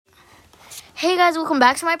Hey guys, welcome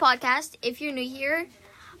back to my podcast. If you're new here,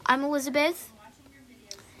 I'm Elizabeth,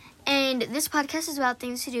 and this podcast is about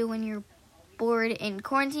things to do when you're bored in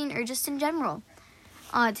quarantine or just in general.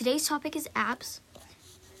 Today's topic is apps.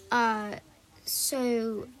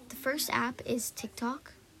 So the first app is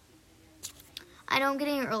TikTok. I know I'm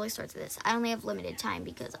getting an early start to this. I only have limited time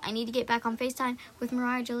because I need to get back on FaceTime with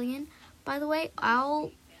Mariah Jillian. By the way,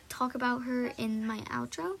 I'll talk about her in my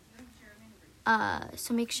outro.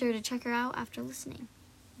 So make sure to check her out after listening.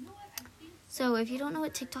 So if you don't know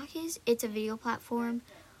what TikTok is, it's a video platform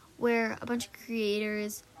where a bunch of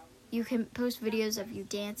creators, you can post videos of you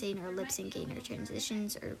dancing or lip syncing or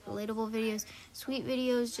transitions or relatable videos, sweet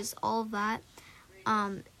videos, just all of that.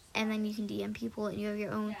 And then you can DM people and you have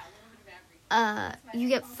your own, you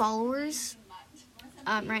get followers.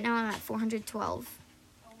 Right now I'm at 412.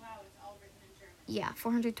 Yeah,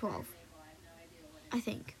 412. I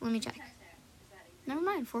think. Let me check. Never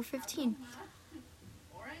mind, 415.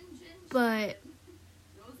 But,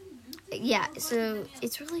 yeah, so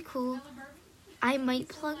it's really cool. I might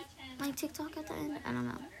plug my TikTok at the end. I don't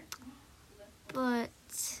know. But,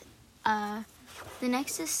 the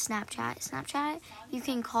next is Snapchat. Snapchat, you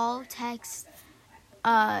can call, text,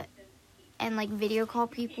 and, video call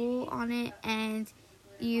people on it. And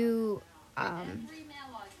you can,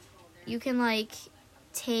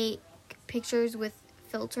 take pictures with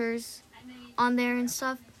filters on there and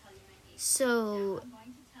stuff. So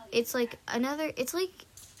you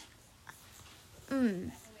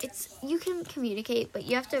can communicate, but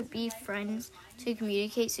you have to be friends to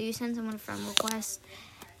communicate. So you send someone a friend request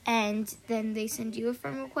and then they send you a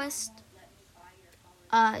friend request.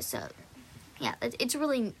 So yeah, it's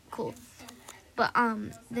really cool. But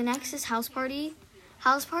the next is House Party.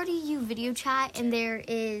 House Party, you video chat and there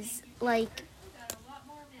is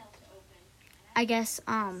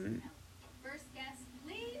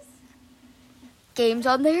games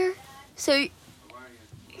on there. So,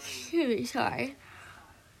 sorry.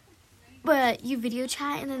 But you video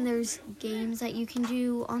chat and then there's games that you can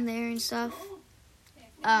do on there and stuff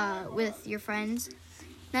with your friends.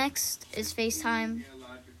 Next is FaceTime.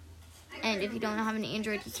 And if you don't have an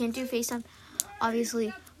Android, you can't do FaceTime,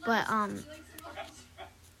 obviously. But,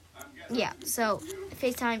 yeah. So,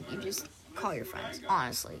 FaceTime, you just call your friends,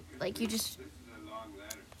 honestly. You just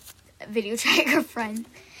video chat your friend.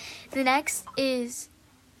 The next is,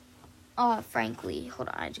 Frankly. Hold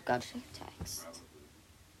on, I just got to text.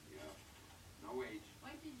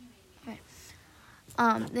 Okay.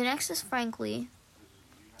 The next is Frankly.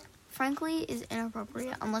 Frankly is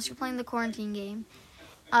inappropriate unless you're playing the quarantine game.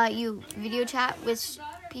 You video chat with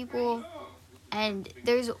people, and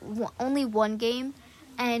there's only one game,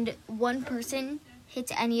 and one person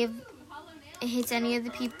hits any of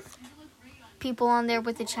the people on there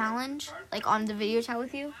with the challenge, on the video chat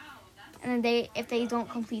with you. And then if they don't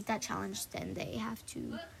complete that challenge, then they have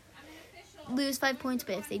to lose 5 points.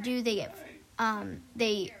 But if they do, they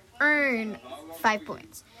earn 5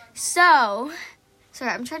 points. So,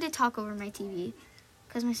 sorry, I'm trying to talk over my TV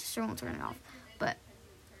because my sister won't turn it off. But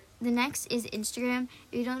the next is Instagram.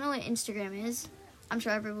 If you don't know what Instagram is, I'm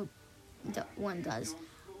sure everyone does.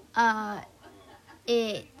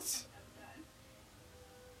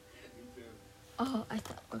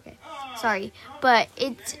 Okay. Sorry. But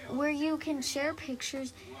it's where you can share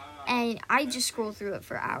pictures, and I just scroll through it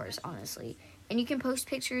for hours, honestly. And you can post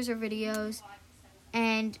pictures or videos,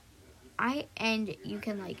 and you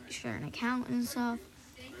can, share an account and stuff.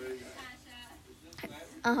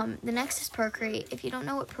 The next is Procreate. If you don't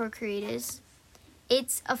know what Procreate is,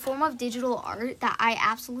 it's a form of digital art that I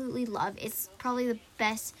absolutely love. It's probably it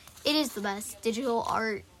is the best digital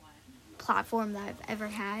art platform that I've ever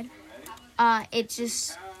had. It's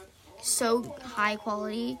just so high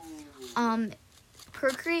quality.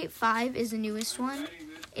 Procreate 5 is the newest one.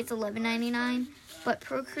 It's $11.99, but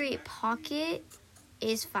Procreate Pocket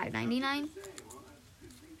is $5.99.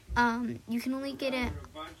 You can only get it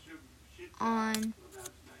on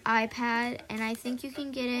iPad, and I think you can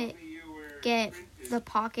get the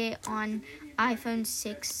Pocket on iPhone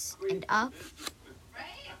 6 and up.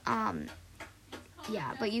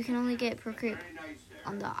 Yeah, but you can only get Procreate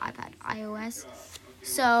on the iPad, iOS.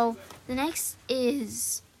 So, the next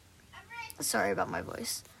is, sorry about my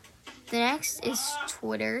voice. The next is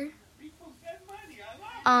Twitter.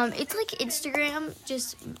 It's like Instagram,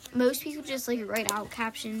 just, most people just, write out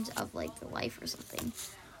captions of, their life or something.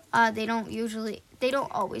 They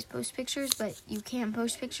don't always post pictures, but you can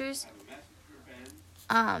post pictures,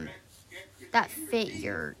 that fit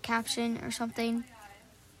your caption or something.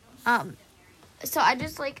 So I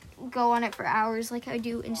just, go on it for hours like I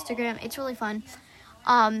do Instagram. It's really fun.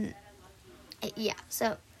 Yeah,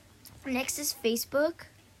 so Next is Facebook.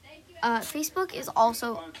 Facebook is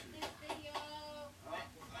also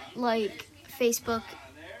like Facebook.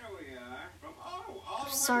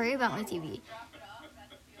 Sorry about my TV.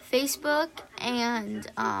 Facebook and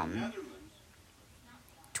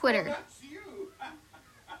Twitter.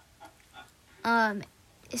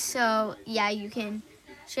 So yeah, you can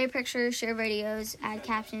share pictures, share videos, add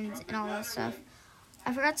captions, and all that stuff.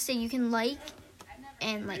 I forgot to say you can like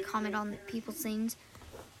and like comment on people's things.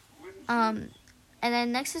 And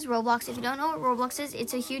then next is Roblox. If you don't know what Roblox is,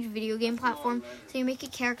 it's a huge video game platform. So you make a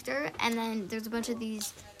character, and then there's a bunch of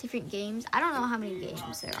these different games. I don't know how many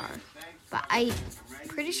games there are, but I'm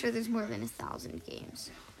pretty sure there's more than 1,000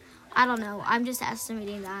 games. I don't know. I'm just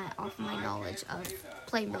estimating that off of my knowledge of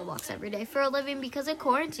playing Roblox every day for a living because of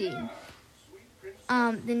quarantine.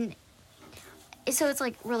 So it's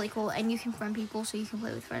like really cool, and you can friend people, so you can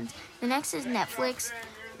play with friends. The next is Netflix.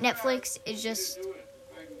 Netflix is just,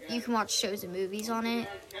 you can watch shows and movies on it.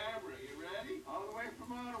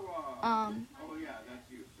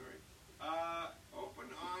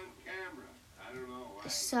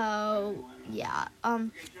 So yeah.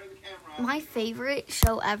 My favorite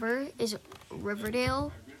show ever is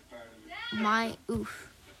Riverdale.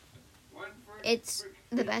 It's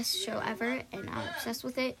the best show ever, and I'm obsessed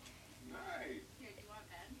with it.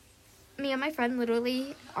 Me and my friend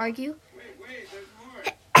literally argue.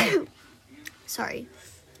 Sorry,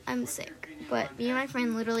 I'm sick. But me and my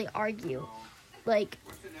friend literally argue, like,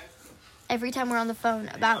 every time we're on the phone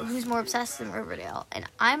about who's more obsessed than Riverdale. And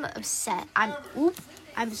I'm upset.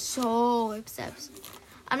 I'm so obsessed.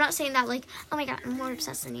 I'm not saying that, like, oh my god, I'm more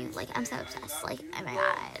obsessed than you. Like, I'm so obsessed. Like, oh my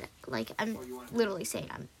god. Like, I'm literally saying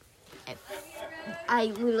I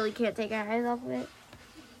literally can't take my eyes off of it.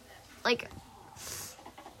 Like,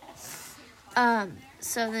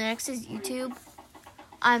 so the next is YouTube.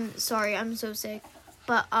 I'm sorry, I'm so sick.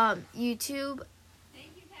 But, YouTube,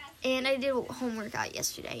 and I did a home workout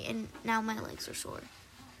yesterday, and now my legs are sore.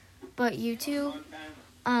 But YouTube,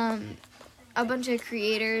 a bunch of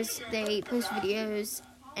creators, they post videos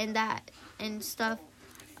and stuff.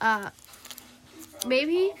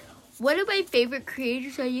 Maybe one of my favorite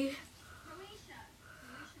creators on YouTube,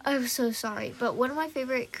 I'm so sorry, but one of my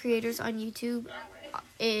favorite creators on YouTube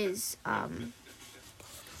is,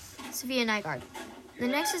 Sophia Nygaard. The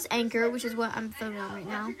next is Anchor, which is what I'm filming on right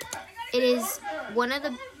now. It is one of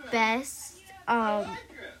the best,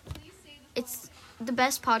 it's the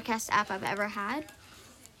best podcast app I've ever had.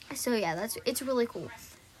 So yeah, it's really cool.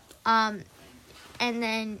 And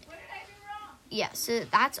then, yeah, so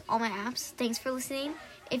that's all my apps. Thanks for listening.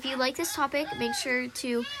 If you like this topic, make sure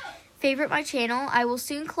to favorite my channel. I will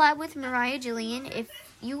soon collab with Mariah Jillian. If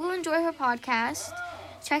you will enjoy her podcast,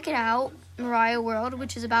 check it out, Mariah World,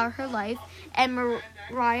 which is about her life, and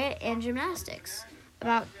Mariah and Gymnastics,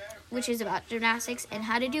 which is about gymnastics and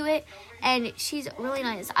how to do it. And she's really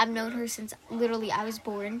nice. I've known her since literally I was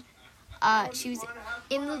born. She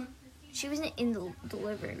wasn't in the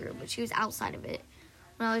delivery room, but she was outside of it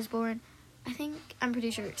when I was born. I'm pretty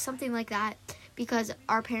sure something like that, because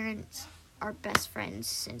our parents are best friends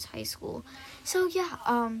since high school. So yeah,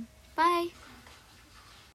 bye.